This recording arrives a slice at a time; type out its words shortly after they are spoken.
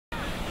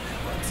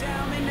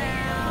Tell me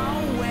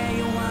now where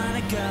you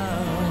wanna go.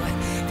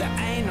 There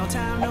ain't no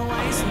time to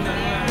waste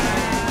now.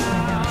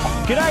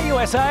 G'day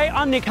USA,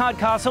 I'm Nick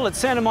Hardcastle at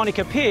Santa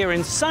Monica Pier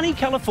in sunny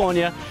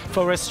California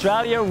for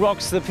Australia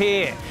Rocks the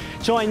Pier.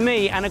 Join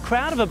me and a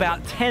crowd of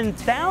about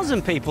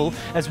 10,000 people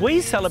as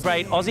we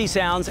celebrate Aussie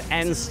sounds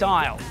and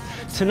style.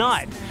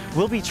 Tonight,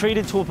 we'll be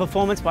treated to a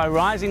performance by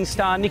rising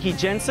star Nicky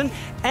Jensen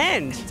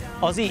and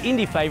Aussie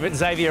indie favourite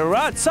Xavier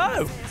Rudd.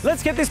 So,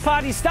 let's get this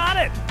party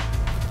started.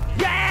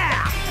 Yeah!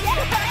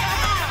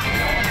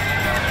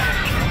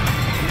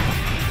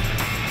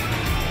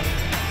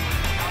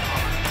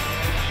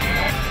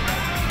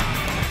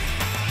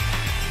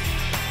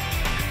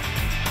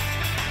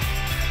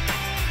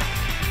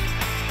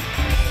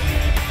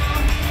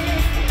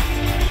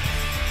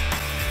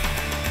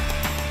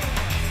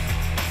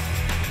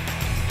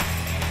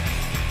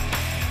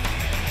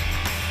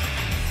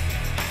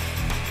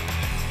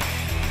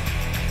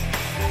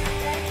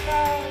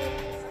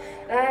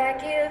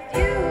 Like if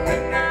you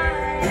were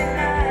mine and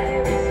I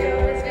was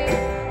yours, we'd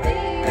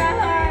leave our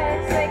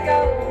hearts like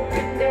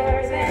open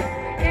doors and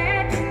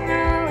get to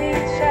know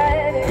each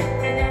other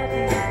and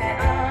nothing but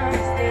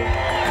honesty.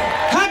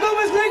 How good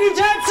was Nicky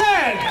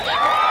Jensen?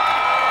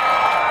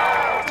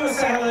 Just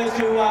say hello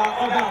to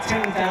about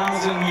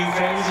 10,000 new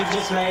friends you've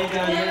just made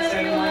down here at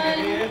Santa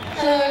Monica Pier.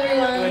 Hello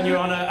everyone. And you're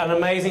on an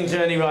amazing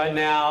journey right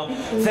now.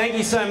 Thank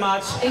you so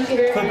much Thank you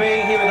very for much.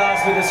 being here with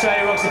us with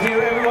Australia Rocks the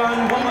Pier.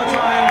 Everyone, one more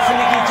time for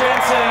Nicky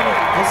Jensen,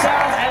 the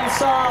sounds and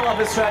style of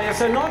Australia.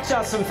 So not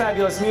just some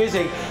fabulous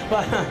music,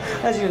 but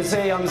as you can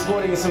see, I'm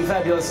sporting some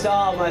fabulous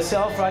style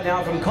myself right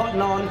now from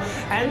Cotton On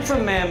and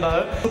from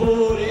Mambo.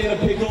 In a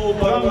pickle,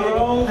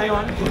 Roll. Hang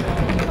on.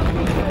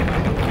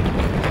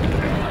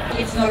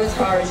 It's not as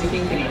far as you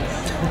think it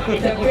is.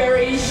 It's a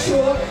very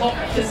short hop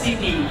to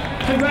Sydney.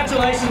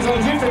 Congratulations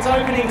on Drift. It's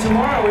opening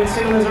tomorrow in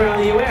cinemas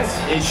around the US.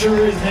 It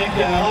sure is, Nick.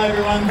 Hi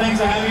everyone, thanks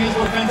for having us.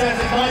 What a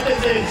fantastic night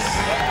this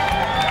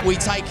is. We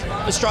take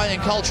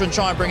Australian culture and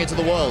try and bring it to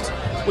the world,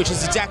 which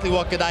is exactly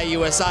what G'day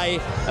USA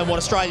and what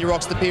Australia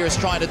Rocks the Pier is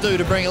trying to do,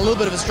 to bring a little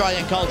bit of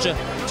Australian culture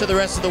to the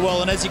rest of the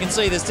world. And as you can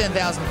see, there's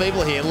 10,000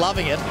 people here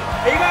loving it.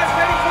 Are you guys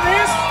ready for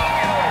this?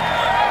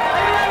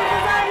 Are you ready for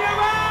Xavier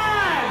Rudd?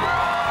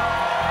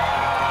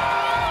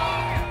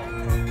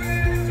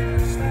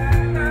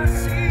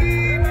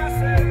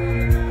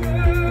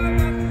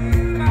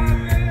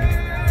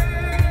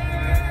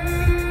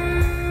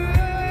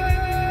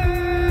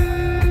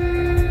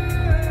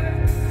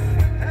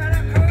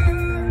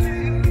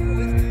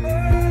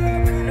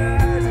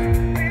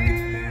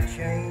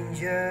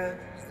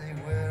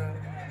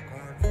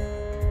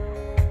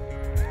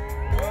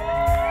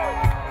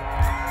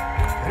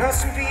 I know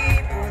some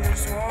people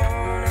just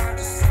won't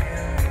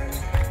understand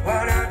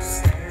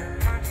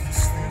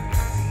these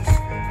things.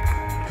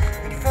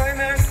 Thank you for your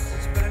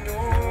message, but I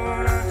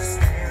don't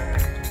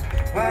understand.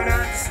 Won't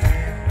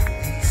understand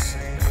these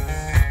things.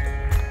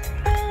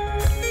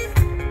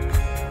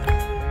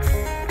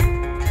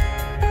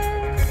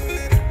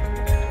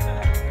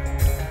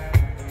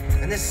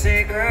 And the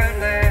sacred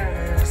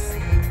land is the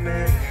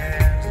man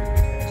has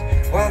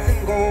wealth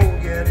and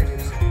gold, yet it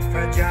is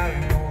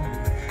fragile.